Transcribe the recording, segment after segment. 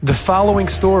The following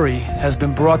story has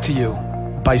been brought to you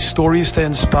by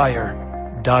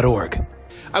StoriesToInspire.org.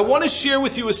 I want to share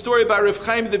with you a story about Rav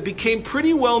Chaim that became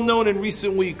pretty well known in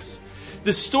recent weeks.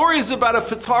 The story is about a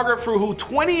photographer who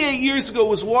 28 years ago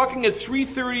was walking at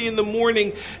 3:30 in the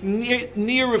morning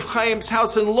near Rav Chaim's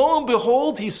house, and lo and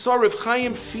behold, he saw Rav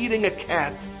Chaim feeding a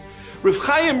cat. Rav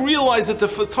Chaim realized that the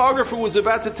photographer was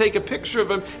about to take a picture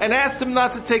of him and asked him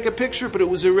not to take a picture, but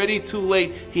it was already too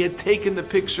late. He had taken the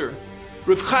picture.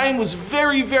 Rav Chaim was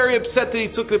very, very upset that he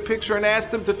took the picture and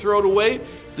asked him to throw it away.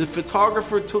 The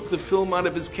photographer took the film out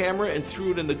of his camera and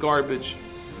threw it in the garbage.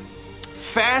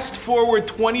 Fast forward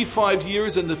 25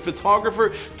 years, and the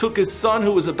photographer took his son,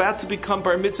 who was about to become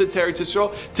Bar Mitzvah to Eretz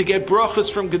Yisrael, to get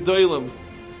brachas from Gedolim.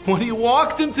 When he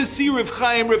walked in to see Rav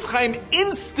Chaim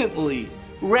instantly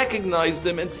recognized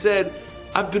him and said,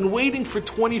 "I've been waiting for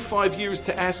 25 years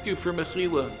to ask you for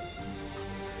mechila."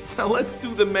 Now let's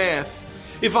do the math.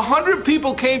 If 100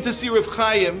 people came to see Rav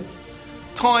Chaim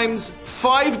times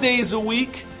 5 days a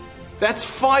week, that's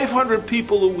 500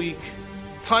 people a week.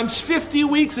 Times 50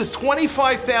 weeks is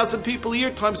 25,000 people a year.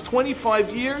 Times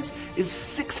 25 years is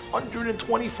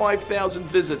 625,000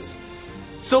 visits.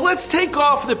 So let's take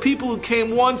off the people who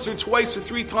came once or twice or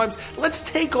 3 times. Let's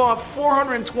take off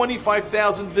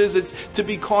 425,000 visits to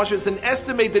be cautious, and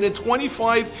estimate that in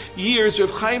 25 years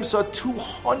Rav Chaim saw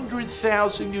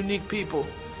 200,000 unique people.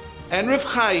 And Rav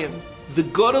Chaim, the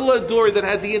Gadol Hador that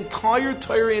had the entire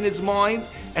Torah in his mind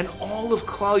and all of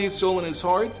Klal Yisrael in his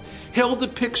heart, held a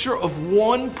picture of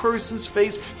one person's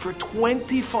face for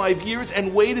 25 years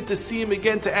and waited to see him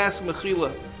again to ask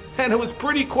mechila. And it was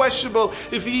pretty questionable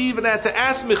if he even had to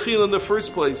ask mechila in the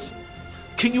first place.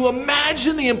 Can you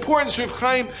imagine the importance Rav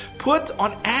Chaim put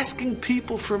on asking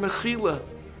people for mechila?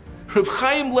 Rav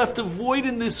Chaim left a void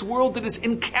in this world that is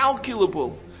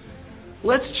incalculable.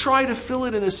 Let's try to fill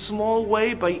it in a small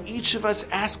way by each of us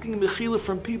asking mechila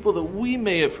from people that we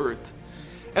may have hurt.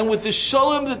 And with the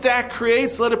shalom that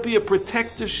creates, let it be a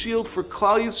protective shield for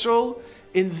Klal Yisrael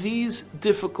in these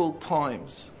difficult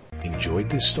times. Enjoyed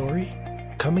this story?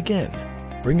 Come again.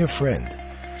 Bring a friend.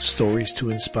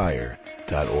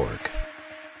 StoriesToInspire.org.